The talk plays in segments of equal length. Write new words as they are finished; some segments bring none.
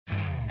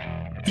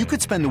You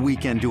could spend the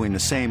weekend doing the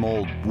same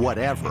old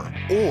whatever,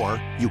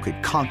 or you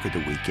could conquer the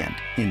weekend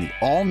in the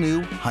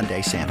all-new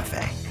Hyundai Santa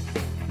Fe.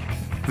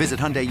 Visit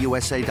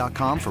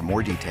HyundaiUSA.com for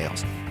more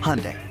details.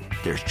 Hyundai,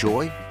 there's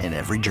joy in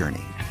every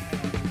journey.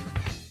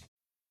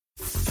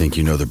 Think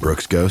you know the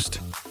Brooks Ghost?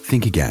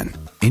 Think again.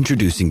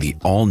 Introducing the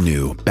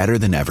all-new,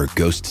 better-than-ever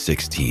Ghost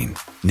 16.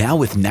 Now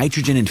with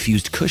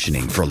nitrogen-infused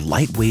cushioning for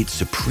lightweight,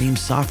 supreme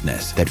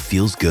softness that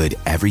feels good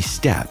every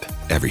step,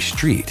 every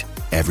street,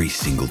 every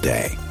single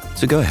day.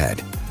 So go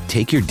ahead,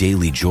 take your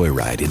daily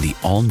joyride in the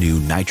all-new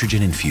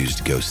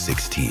nitrogen-infused Ghost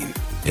 16.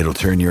 It'll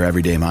turn your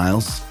everyday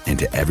miles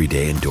into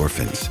everyday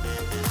endorphins.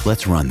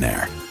 Let's run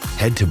there.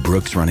 Head to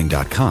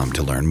brooksrunning.com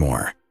to learn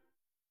more.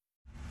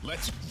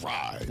 Let's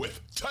ride with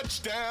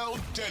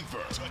Touchdown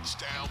Denver.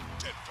 Touchdown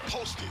Denver.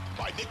 Hosted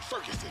by Nick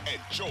Ferguson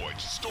and George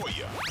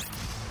Stoya.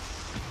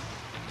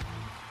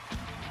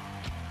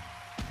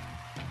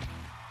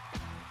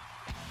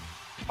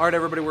 All right,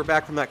 everybody, we're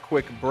back from that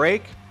quick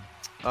break.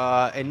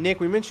 And Nick,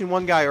 we mentioned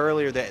one guy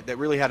earlier that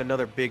really had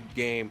another big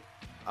game.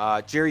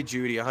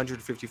 Jeudy,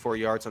 154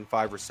 yards on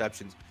 5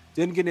 receptions.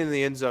 Didn't get into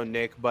the end zone,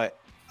 Nick, but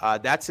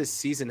that's his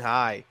season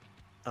high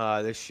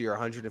this year,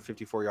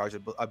 154 yards.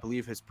 I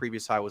believe his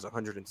previous high was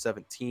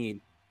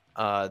 117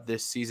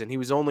 this season. He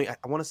was only, I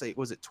want to say,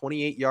 was it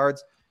 28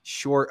 yards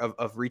short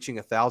of reaching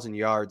 1,000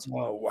 yards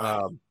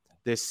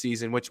this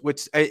season, which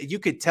you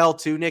could tell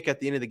too, Nick, at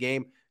the end of the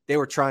game, they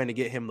were trying to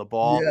get him the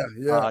ball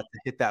to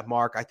hit that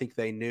mark. I think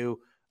they knew.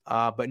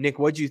 But Nick,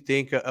 what do you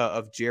think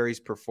of Jerry's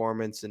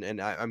performance?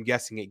 And I'm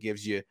guessing it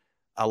gives you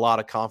a lot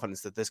of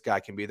confidence that this guy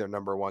can be their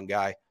number one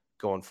guy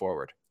going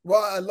forward.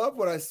 Well, I love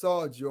what I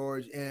saw,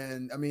 George.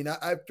 And I mean,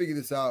 I figured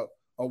this out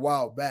a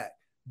while back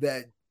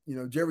that,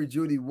 Jerry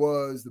Jeudy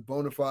was the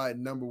bona fide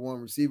number one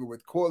receiver.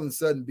 With Courtland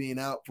Sutton being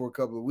out for a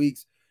couple of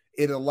weeks,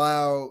 it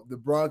allowed the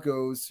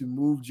Broncos to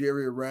move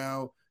Jerry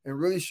around and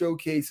really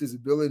showcase his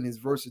ability and his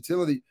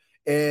versatility.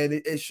 And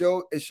it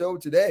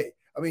showed today.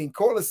 I mean,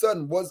 Courtland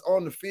Sutton was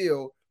on the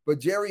field, but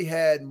Jerry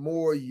had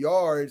more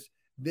yards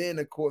than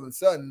a Courtland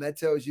Sutton. That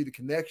tells you the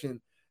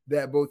connection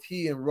that both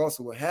he and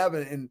Russell were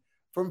having. And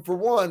for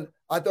one,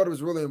 I thought it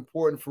was really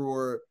important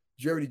for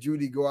Jeudy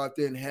to go out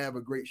there and have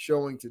a great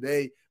showing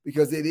today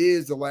because it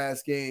is the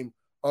last game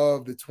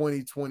of the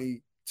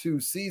 2022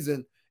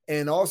 season.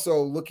 And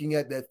also looking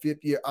at that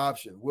fifth-year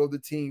option. Will the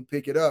team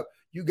pick it up?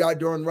 You got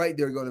darn right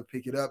they're going to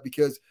pick it up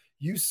because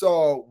you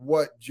saw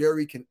what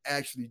Jerry can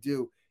actually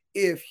do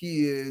if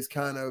he is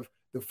kind of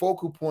the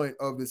focal point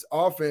of this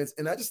offense.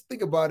 And I just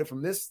think about it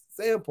from this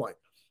standpoint.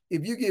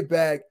 If you get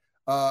back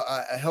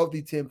a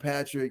healthy Tim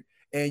Patrick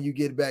and you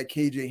get back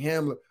KJ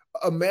Hamler,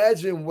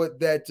 imagine what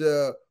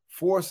that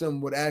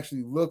foursome would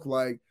actually look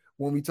like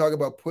when we talk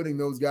about putting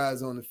those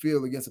guys on the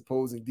field against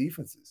opposing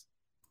defenses.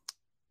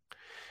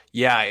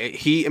 Yeah,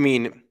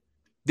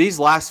 these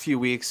last few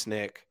weeks,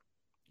 Nick,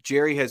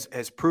 Jerry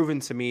has proven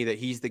to me that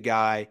he's the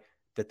guy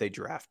that they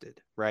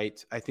drafted,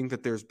 right? I think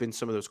that there's been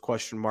some of those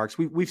question marks.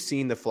 We've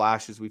seen the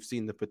flashes, we've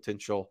seen the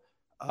potential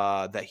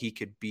that he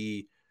could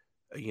be,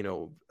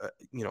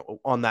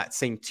 on that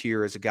same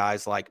tier as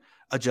guys like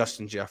a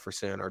Justin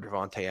Jefferson or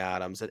Devontae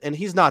Adams, and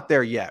he's not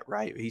there yet,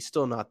 right? He's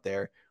still not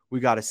there. We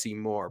got to see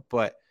more.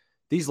 But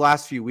these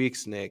last few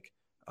weeks, Nick,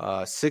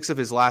 6 of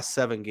his last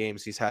 7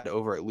 games, he's had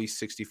over at least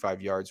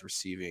 65 yards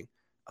receiving.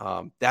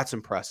 That's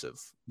impressive,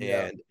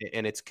 and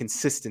it's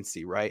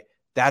consistency, right?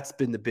 That's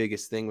been the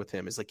biggest thing with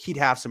him is like he'd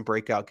have some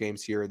breakout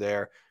games here or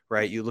there,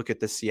 right? You look at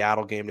the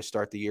Seattle game to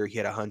start the year, he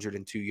had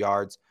 102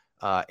 yards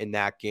in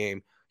that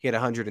game. He had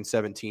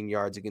 117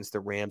 yards against the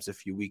Rams a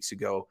few weeks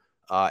ago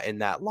in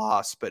that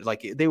loss, but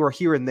like they were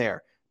here and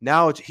there.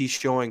 Now he's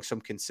showing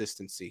some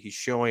consistency. He's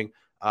showing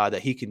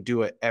that he can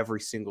do it every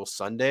single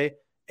Sunday.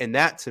 And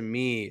that to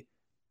me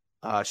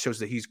shows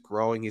that he's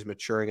growing, he's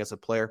maturing as a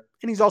player,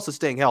 and he's also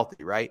staying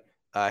healthy, right?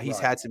 He's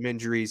had some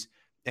injuries.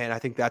 And I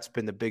think that's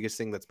been the biggest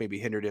thing that's maybe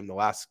hindered him the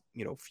last,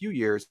 few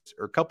years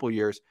or couple of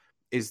years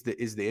is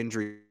the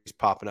injuries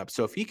popping up.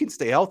 So if he can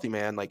stay healthy,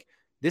 man, like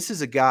this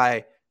is a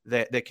guy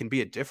that can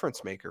be a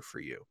difference maker for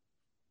you.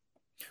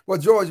 Well,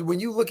 George, when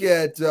you look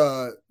at,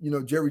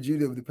 Jerry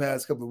Jeudy over the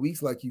past couple of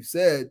weeks, like you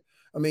said,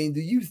 I mean,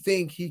 do you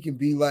think he can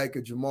be like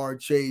a Jamar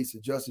Chase,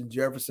 a Justin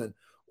Jefferson,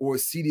 or a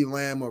CeeDee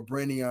Lamb or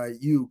Brandon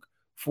Ayuk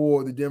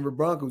for the Denver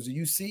Broncos? Do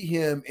you see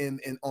him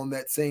in on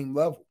that same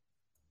level?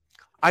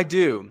 I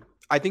do.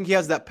 I think he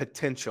has that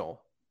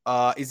potential.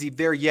 Is he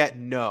there yet?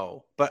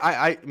 No. But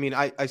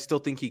I still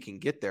think he can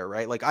get there,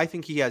 right? Like I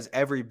think he has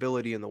every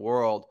ability in the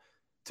world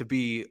to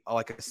be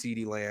like a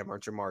CeeDee Lamb or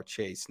Jamar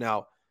Chase.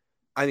 Now,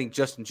 I think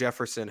Justin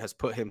Jefferson has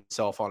put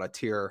himself on a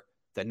tier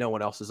that no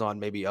one else is on,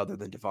 maybe other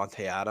than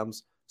Devontae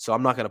Adams. So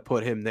I'm not going to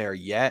put him there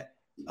yet.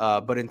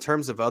 But in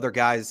terms of other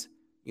guys,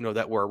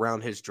 that were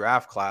around his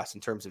draft class,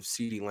 in terms of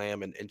CeeDee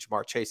Lamb and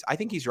Jamar Chase, I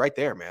think he's right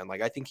there, man.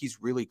 Like I think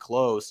he's really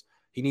close.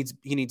 He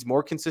needs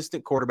more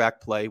consistent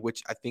quarterback play,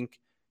 which I think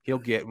he'll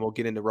get, and we'll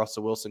get into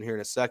Russell Wilson here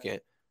in a second.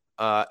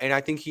 And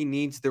I think he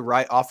needs the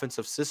right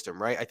offensive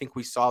system, right? I think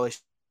we saw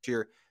this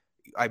year.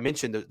 I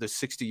mentioned the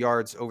 60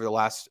 yards over the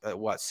last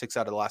 6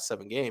 out of the last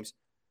 7 games.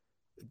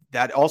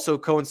 that also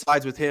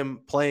coincides with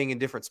him playing in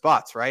different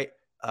spots, right?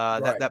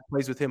 Right. That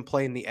plays with him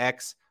playing the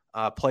X,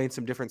 playing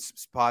some different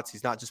spots.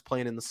 He's not just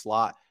playing in the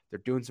slot.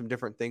 They're doing some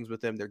different things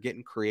with him. They're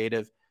getting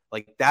creative.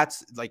 Like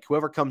that's like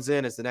whoever comes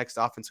in as the next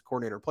offensive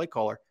coordinator, play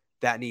caller,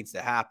 that needs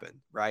to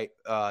happen, right?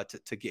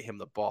 To get him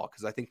the ball,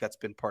 because I think that's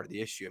been part of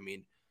the issue. I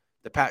mean,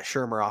 the Pat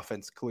Shurmur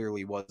offense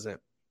clearly wasn't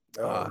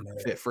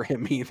fit for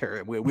him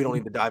either. We don't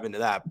need to dive into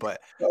that,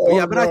 but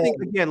yeah. But I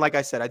think again, like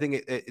I said, I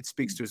think it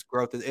speaks to his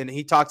growth, and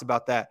he talked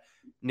about that,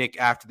 Nick,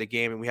 after the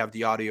game, and we have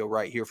the audio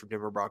right here from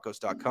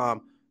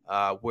DenverBroncos.com,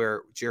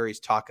 where Jerry's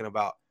talking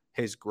about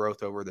his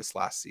growth over this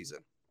last season.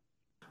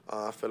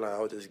 I feel like I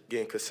was just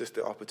getting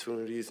consistent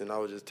opportunities, and I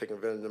was just taking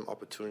advantage of them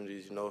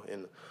opportunities, you know.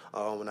 And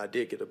when I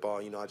did get the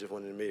ball, you know, I just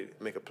wanted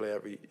to make a play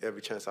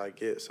every chance I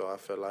get. So I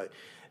felt like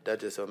that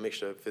just a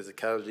mixture of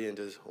physicality and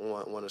just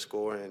want to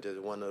score and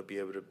just want to be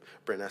able to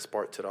bring that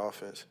spark to the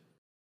offense.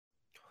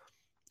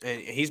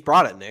 And he's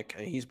brought it, Nick.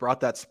 And he's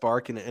brought that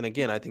spark. And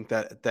again, I think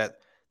that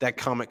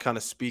comment kind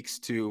of speaks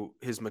to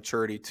his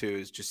maturity too,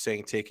 is just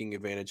saying taking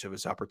advantage of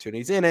his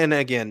opportunities. And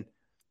again,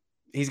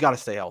 he's got to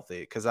stay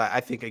healthy, because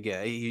I think,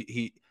 again,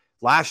 he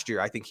last year,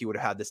 I think he would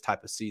have had this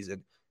type of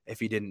season if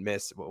he didn't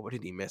miss. What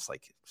did he miss?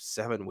 Like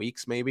 7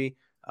 weeks, maybe?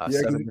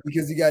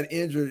 Because he got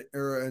injured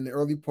in the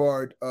early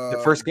part of the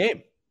first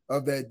game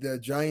of the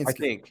Giants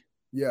game. I think.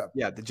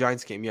 Yeah, the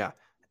Giants game, yeah.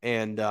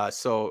 And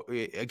so,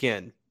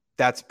 again,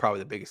 that's probably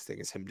the biggest thing,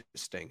 is him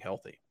just staying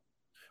healthy.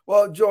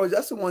 Well, George,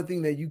 that's the one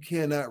thing that you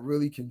cannot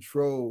really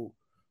control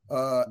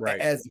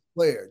as a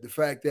player. The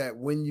fact that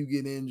when you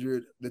get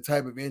injured, the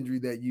type of injury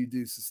that you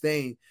do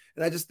sustain.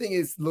 And I just think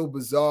it's a little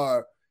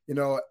bizarre, you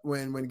know,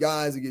 when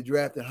guys that get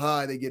drafted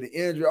high, they get an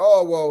injury.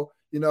 Oh, well,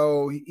 you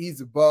know, he's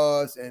a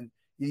bust and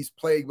he's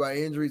plagued by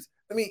injuries.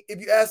 I mean,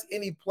 if you ask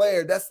any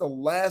player, that's the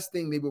last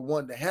thing they would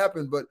want to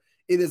happen, but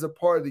it is a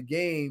part of the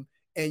game,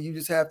 and you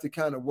just have to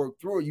kind of work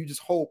through it. You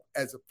just hope,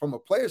 from a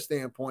player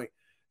standpoint,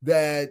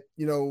 that,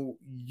 you know,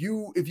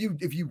 if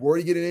you were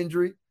to get an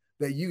injury,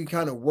 that you can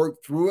kind of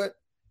work through it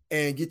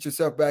and get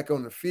yourself back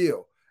on the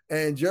field.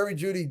 And Jerry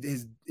Jeudy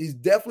he's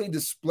definitely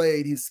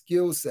displayed his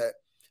skill set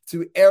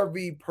to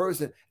every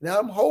person. Now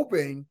I'm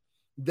hoping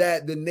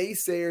that the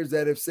naysayers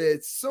that have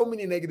said so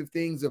many negative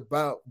things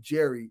about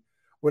Jerry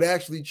would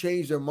actually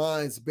change their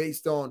minds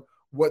based on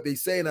what they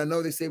say. And I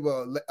know they say,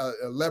 well,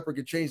 a leopard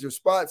can change their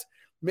spots.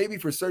 Maybe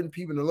for certain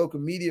people in the local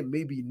media,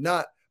 maybe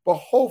not. But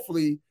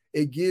hopefully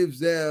it gives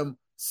them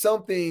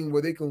something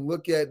where they can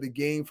look at the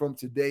game from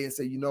today and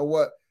say, you know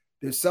what?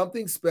 There's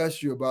something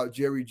special about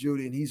Jerry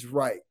Jeudy, and he's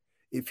right.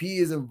 If he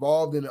is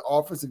involved in an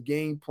offensive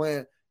game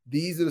plan,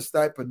 these are the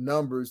type of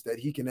numbers that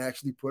he can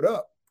actually put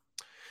up.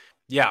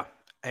 Yeah.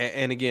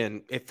 And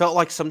again, it felt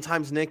like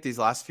sometimes, Nick, these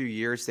last few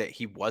years that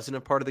he wasn't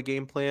a part of the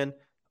game plan,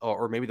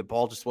 or maybe the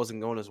ball just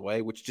wasn't going his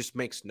way, which just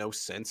makes no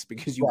sense,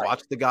 because you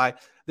watch the guy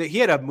that he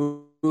had a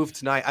move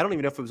tonight. I don't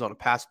even know if it was on a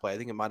pass play. I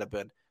think it might have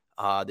been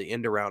the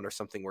end around or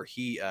something, where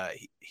he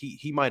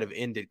might have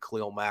ended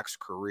Khalil Mack's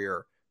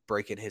career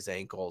breaking his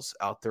ankles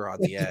out there on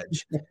the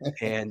edge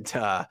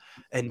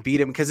and beat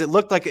him, because it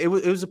looked like it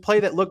was a play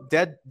that looked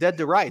dead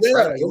to rights.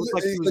 Yeah, right? It looked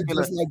like he was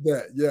gonna, just like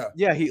that.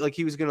 Yeah.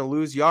 He was going to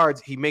lose yards.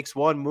 He makes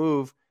one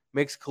move,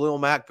 makes Khalil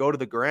Mack go to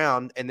the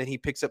ground, and then he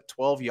picks up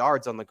 12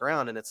 yards on the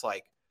ground. And it's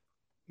like,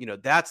 you know,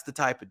 that's the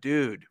type of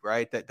dude,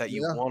 right, that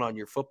you want on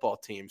your football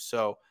team.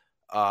 So,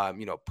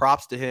 you know,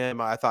 props to him.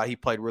 I thought he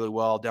played really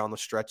well down the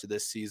stretch of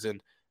this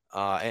season.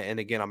 And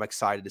again, I'm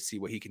excited to see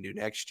what he can do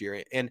next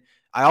year. And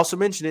I also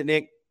mentioned it,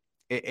 Nick,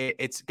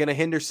 it's going to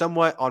hinder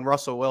somewhat on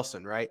Russell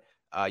Wilson, right?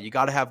 You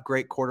got to have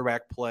great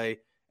quarterback play.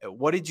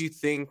 What did you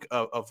think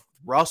of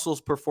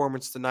Russell's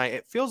performance tonight?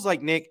 It feels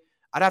like, Nick,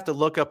 I'd have to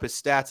look up his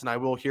stats, and I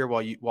will hear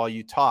while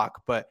you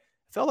talk, but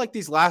it felt like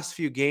these last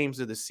few games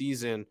of the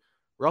season,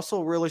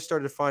 Russell really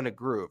started to find a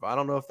groove. I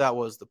don't know if that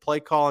was the play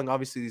calling.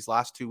 Obviously, these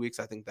last 2 weeks,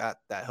 I think that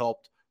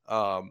helped,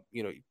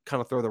 you know,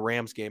 kind of throw the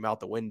Rams game out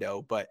the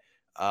window. But,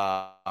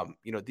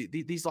 you know,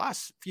 these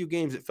last few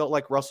games, it felt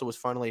like Russell was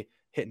finally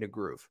hitting a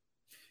groove.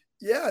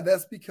 Yeah,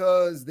 that's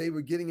because they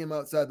were getting him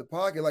outside the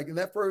pocket. Like in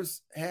that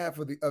first half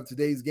of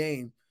today's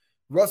game,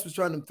 Russ was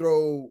trying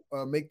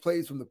to make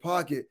plays from the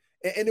pocket,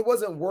 and it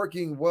wasn't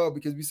working well,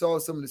 because we saw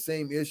some of the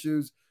same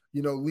issues,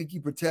 you know, leaky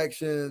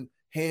protection,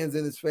 hands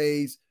in his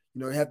face,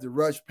 you know, he had to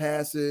rush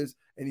passes,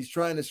 and he's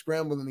trying to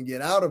scramble and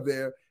get out of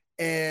there.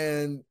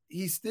 And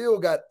he still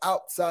got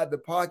outside the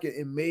pocket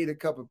and made a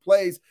couple of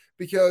plays,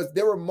 because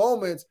there were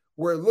moments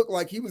where it looked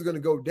like he was going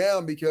to go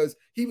down, because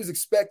he was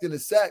expecting a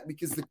sack,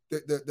 because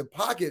the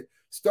pocket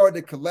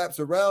started to collapse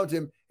around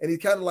him, and he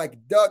kind of like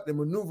ducked and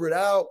maneuvered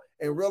out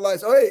and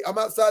realized, oh, hey, I'm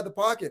outside the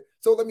pocket,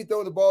 so let me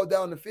throw the ball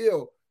down the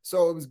field.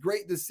 So it was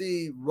great to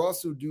see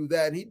Russell do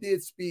that. And he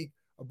did speak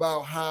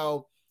about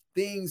how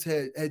things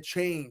had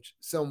changed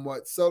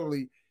somewhat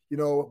subtly, you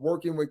know,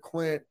 working with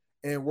Clint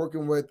and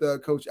working with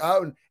Coach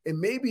Allen. And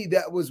maybe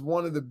that was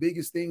one of the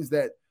biggest things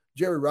that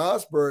Jerry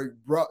Rosburg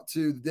brought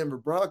to the Denver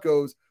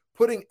Broncos,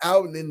 putting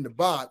Allen in the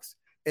box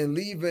and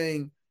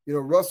leaving, you know,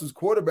 Russell's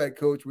quarterback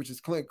coach, which is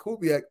Clint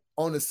Kubiak,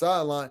 on the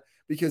sideline,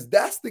 because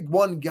that's the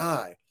one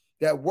guy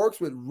that works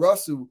with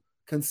Russell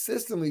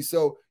consistently.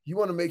 So you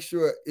want to make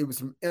sure it was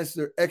some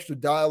extra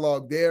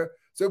dialogue there.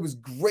 So it was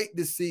great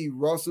to see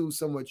Russell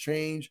somewhat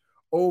change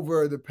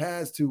over the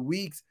past 2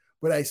 weeks,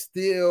 but I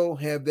still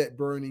have that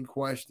burning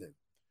question.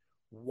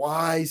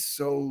 Why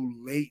so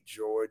late,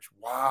 George?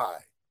 Why?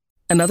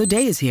 Another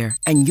day is here,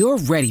 and you're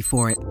ready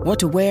for it. What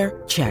to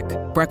wear? Check.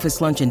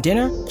 Breakfast, lunch, and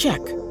dinner? Check.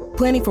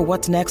 Planning for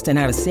what's next and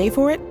how to save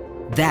for it?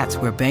 That's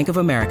where Bank of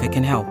America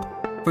can help.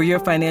 For your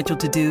financial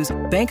to-dos,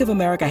 Bank of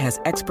America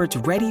has experts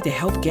ready to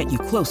help get you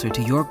closer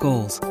to your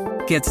goals.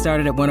 Get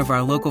started at one of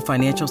our local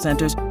financial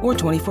centers or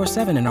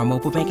 24/7 in our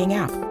mobile banking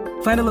app.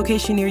 Find a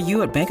location near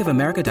you at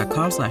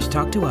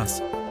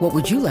bankofamerica.com/talktous. What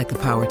would you like the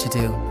power to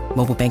do?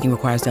 Mobile banking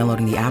requires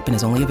downloading the app and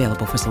is only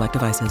available for select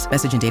devices.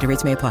 Message and data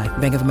rates may apply.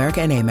 Bank of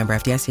America N.A., member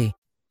FDIC.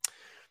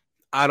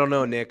 I don't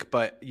know, Nick,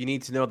 but you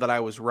need to know that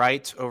I was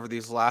right over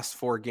these last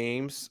 4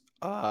 games.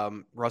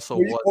 Russell.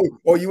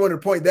 You want to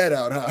point that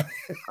out, huh?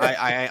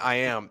 I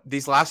am.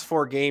 These last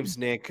 4 games,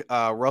 Nick,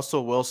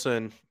 Russell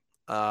Wilson,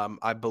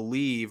 I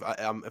believe,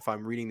 if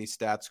I'm reading these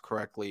stats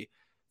correctly,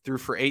 threw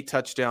for 8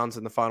 touchdowns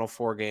in the final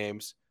 4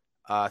 games,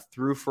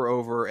 threw for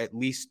over at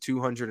least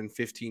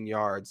 215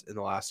 yards in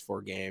the last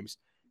 4 games,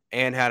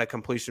 and had a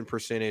completion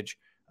percentage,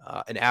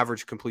 an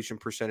average completion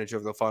percentage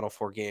over the final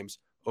 4 games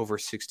over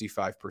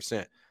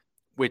 65%,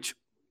 which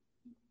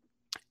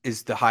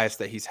is the highest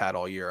that he's had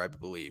all year, I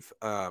believe.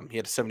 He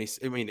had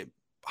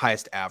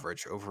highest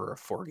average over a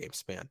 4-game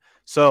span.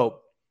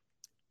 So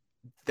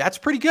that's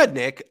pretty good,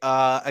 Nick.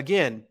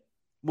 Again,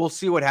 we'll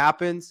see what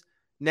happens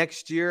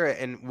next year,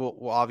 and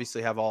we'll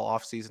obviously have all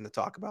offseason to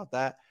talk about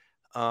that.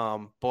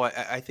 But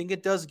I think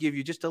it does give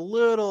you just a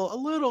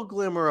little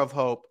glimmer of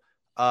hope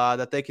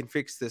that they can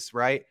fix this,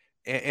 right?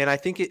 And I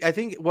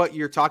think what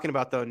you're talking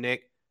about, though,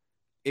 Nick,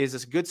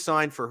 is a good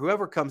sign for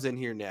whoever comes in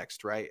here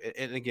next, right?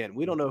 And again,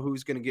 we don't know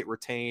who's going to get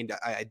retained.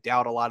 I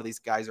doubt a lot of these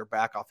guys are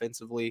back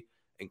offensively,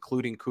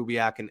 including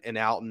Kubiak and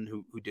Alton,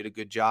 who did a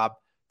good job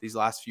these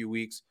last few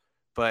weeks.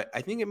 But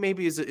I think it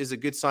maybe is a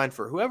good sign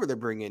for whoever they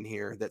bring in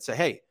here that say,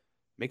 hey,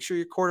 make sure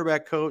your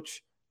quarterback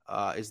coach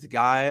is the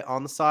guy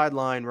on the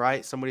sideline,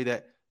 right? Somebody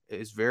that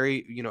is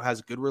very,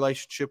 has a good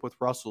relationship with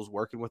Russell's,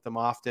 working with them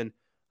often.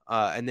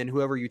 And then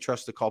whoever you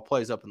trust to call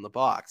plays up in the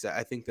box.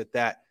 I think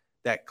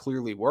that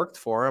clearly worked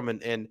for him.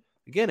 And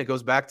again, it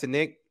goes back to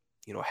Nick,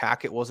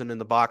 Hackett wasn't in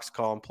the box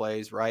calling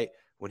plays, right?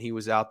 When he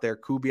was out there,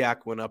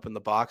 Kubiak went up in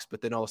the box, but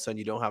then all of a sudden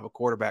you don't have a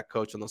quarterback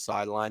coach on the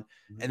sideline.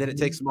 And then it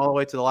takes them all the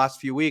way to the last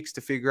few weeks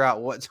to figure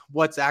out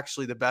what's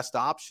actually the best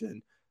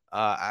option.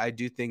 I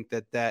do think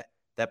that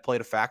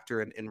played a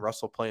factor in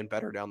Russell playing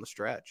better down the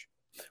stretch.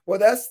 Well,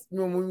 that's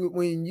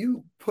when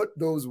you put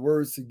those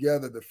words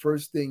together, the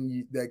first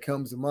thing that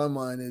comes to my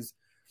mind is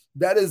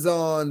that is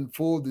on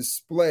full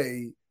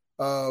display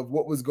of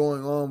what was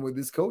going on with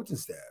this coaching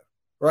staff,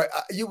 right?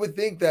 You would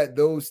think that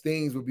those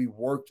things would be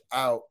worked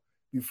out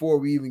before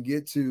we even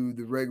get to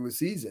the regular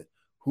season.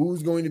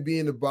 Who's going to be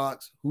in the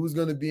box? Who's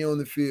going to be on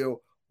the field?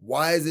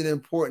 Why is it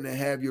important to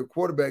have your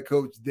quarterback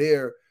coach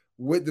there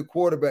with the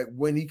quarterback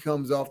when he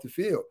comes off the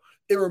field?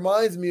 It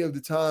reminds me of the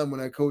time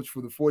when I coached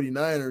for the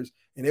 49ers,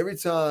 and every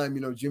time,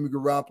 Jimmy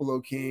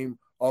Garoppolo came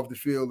off the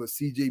field, or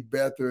C.J.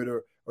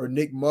 Beathard or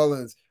Nick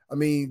Mullins,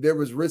 there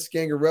was Rich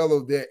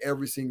Scangarello there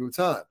every single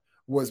time.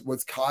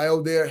 Was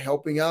Kyle there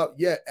helping out?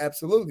 Yeah,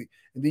 absolutely.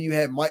 And then you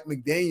had Mike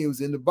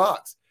McDaniels in the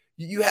box.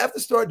 You have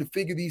to start to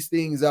figure these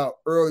things out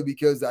early,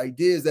 because the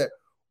idea is that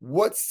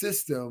what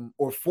system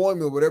or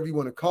formula, whatever you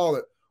want to call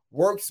it,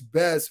 works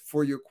best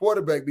for your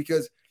quarterback.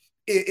 Because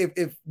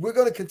if we're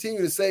going to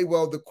continue to say,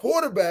 well, the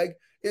quarterback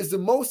is the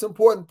most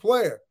important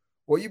player,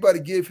 well, you better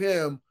give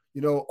him,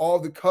 all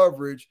the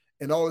coverage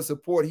and all the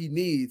support he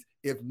needs.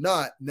 If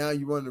not, now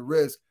you run the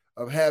risk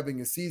of having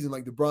a season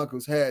like the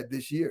Broncos had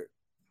this year.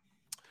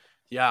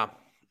 Yeah,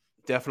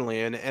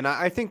 definitely. And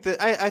I think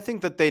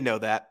that they know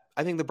that.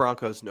 I think the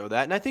Broncos know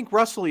that. And I think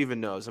Russell even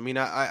knows.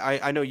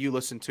 I know you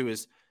listened to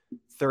his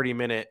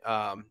 30-minute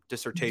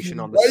dissertation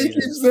on the season. Why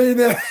you keep saying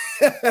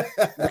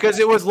that? Because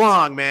it was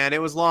long, man.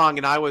 It was long.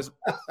 And I was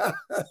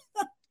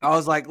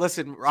like,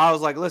 listen,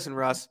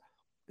 Russ,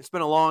 it's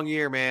been a long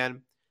year,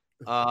 man.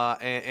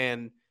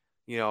 And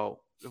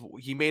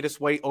he made us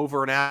wait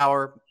over an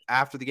hour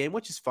after the game,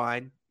 which is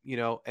fine,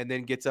 and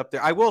then gets up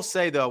there. I will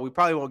say, though, we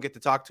probably won't get to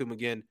talk to him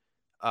again.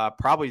 I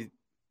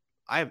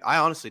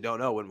honestly don't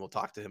know when we'll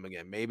talk to him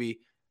again. Maybe,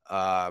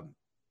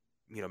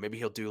 maybe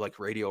he'll do like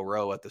Radio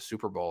Row at the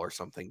Super Bowl or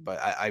something, but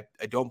I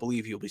don't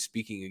believe he'll be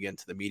speaking again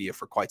to the media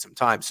for quite some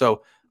time.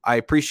 So I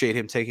appreciate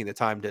him taking the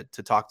time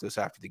to talk to us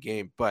after the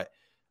game, but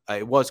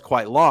it was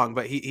quite long.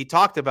 But he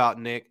talked about,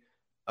 Nick,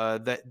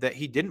 that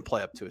he didn't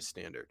play up to his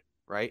standard,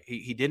 right?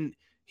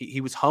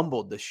 He was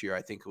humbled this year,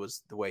 I think it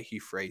was the way he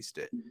phrased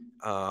it.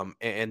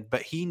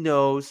 But he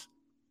knows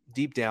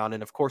deep down,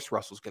 and of course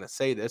Russell's going to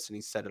say this, and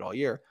he's said it all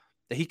year,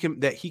 that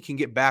he can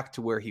get back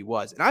to where he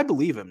was. And I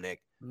believe him,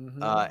 Nick.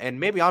 Mm-hmm. And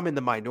maybe I'm in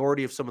the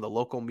minority of some of the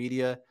local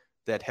media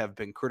that have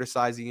been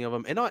criticizing of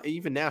him, and not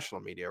even national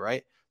media,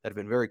 right, that have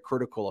been very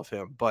critical of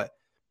him. But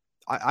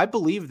I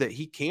believe that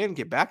he can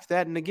get back to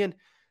that. And again,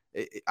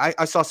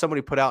 I saw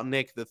somebody put out,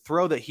 Nick, the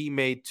throw that he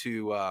made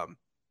to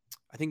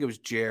I think it was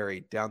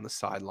Jerry down the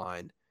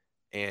sideline,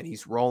 and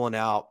he's rolling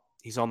out.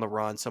 He's on the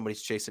run.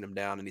 Somebody's chasing him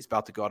down, and he's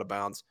about to go out of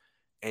bounds,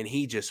 and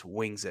he just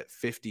wings it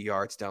 50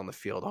 yards down the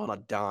field on a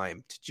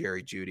dime to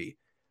Jerry Jeudy.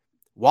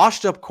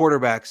 Washed up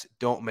quarterbacks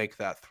don't make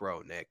that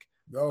throw, Nick.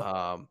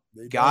 No,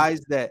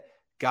 guys that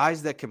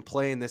can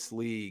play in this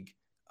league,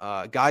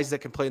 at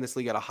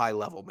a high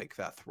level make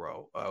that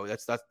throw.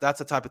 That's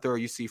the type of throw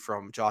you see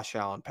from Josh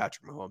Allen,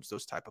 Patrick Mahomes,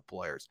 those type of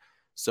players.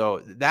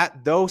 So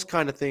those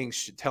kind of things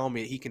should tell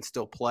me he can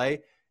still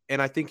play.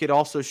 And I think it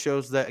also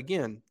shows that,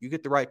 again, you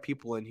get the right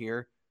people in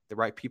here, the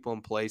right people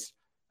in place.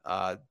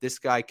 This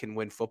guy can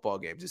win football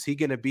games. Is he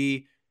going to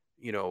be,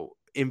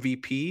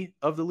 MVP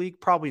of the league?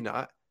 Probably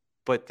not.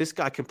 But this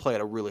guy can play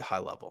at a really high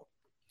level.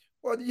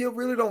 Well, you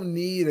really don't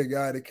need a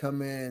guy to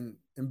come in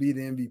and be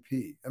the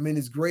MVP. I mean,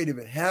 it's great if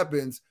it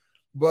happens,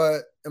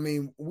 but I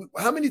mean,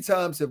 how many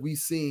times have we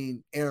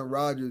seen Aaron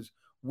Rodgers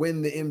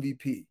win the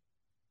MVP,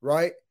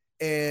 right?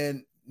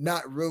 And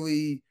not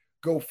really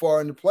go far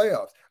in the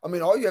playoffs. I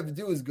mean, all you have to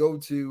do is go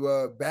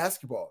to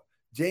basketball.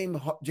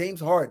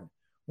 James Harden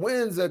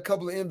wins a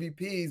couple of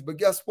MVPs, but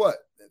guess what?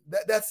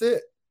 That's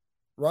it,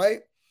 right?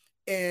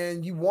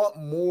 And you want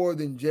more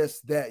than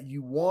just that.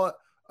 You want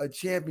a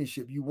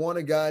championship. You want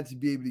a guy to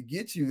be able to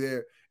get you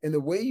there. And the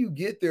way you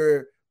get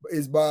there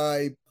is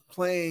by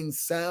playing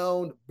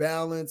sound,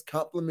 balanced,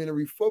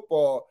 complementary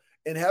football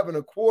and having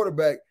a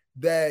quarterback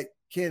that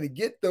can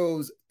get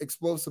those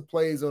explosive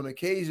plays on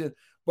occasion,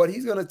 but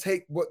he's going to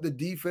take what the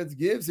defense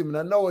gives him. And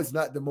I know it's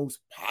not the most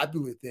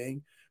popular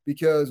thing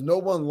because no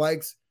one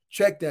likes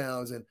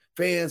checkdowns and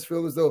fans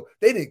feel as though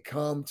they didn't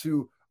come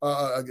to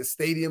a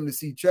stadium to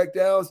see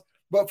checkdowns.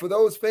 But for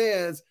those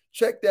fans,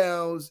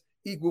 checkdowns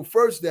equal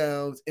first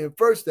downs and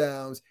first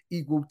downs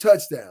equal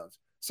touchdowns.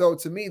 So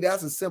to me,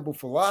 that's a simple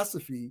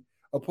philosophy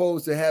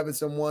opposed to having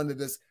someone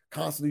that is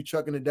constantly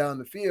chucking it down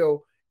the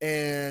field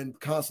and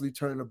constantly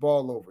turning the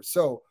ball over.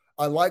 So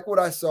I like what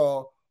I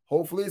saw.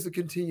 Hopefully it's a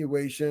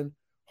continuation.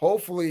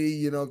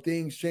 Hopefully,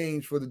 things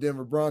change for the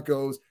Denver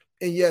Broncos.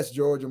 And yes,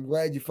 George, I'm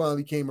glad you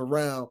finally came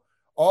around.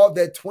 All of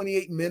that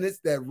 28 minutes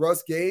that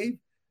Russ gave,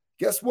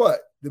 guess what?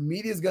 The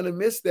media is going to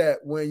miss that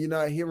when you're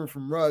not hearing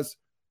from Russ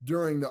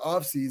during the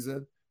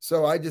offseason.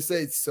 So I just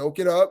say soak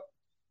it up,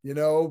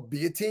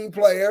 be a team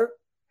player.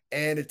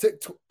 And it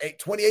took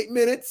 28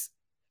 minutes.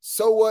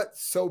 So what?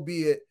 So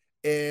be it.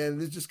 And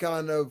let's just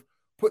kind of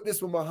put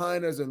this one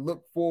behind us and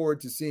look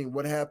forward to seeing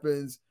what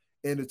happens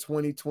in the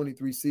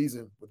 2023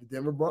 season with the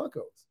Denver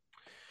Broncos.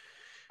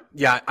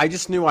 Yeah, I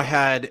just knew I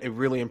had a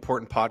really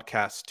important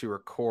podcast to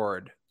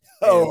record.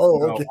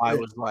 Okay. I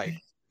was like,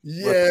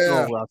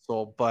 yeah,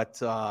 Russell.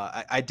 But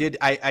I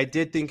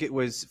did think it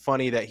was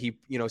funny that he,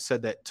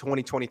 said that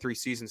 2023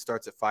 season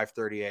starts at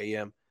 5:30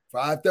 a.m.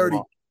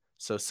 5:30.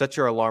 So set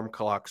your alarm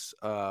clocks,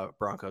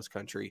 Broncos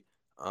country.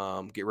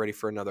 Get ready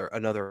for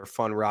another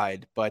fun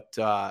ride. But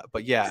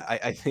yeah,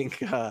 I think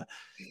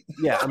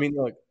yeah. I mean,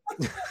 look,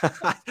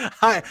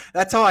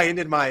 that's how I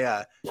ended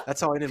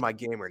my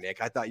gamer,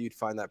 Nick. I thought you'd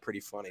find that pretty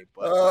funny,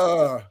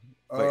 but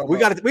we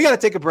got to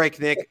take a break,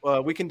 Nick.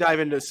 We can dive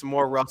into some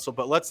more Russell,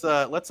 but let's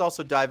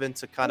also dive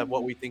into kind of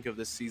what we think of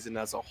this season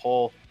as a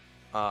whole,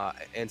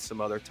 and some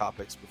other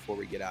topics before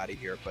we get out of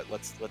here. But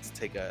let's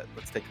take a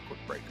quick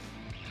break.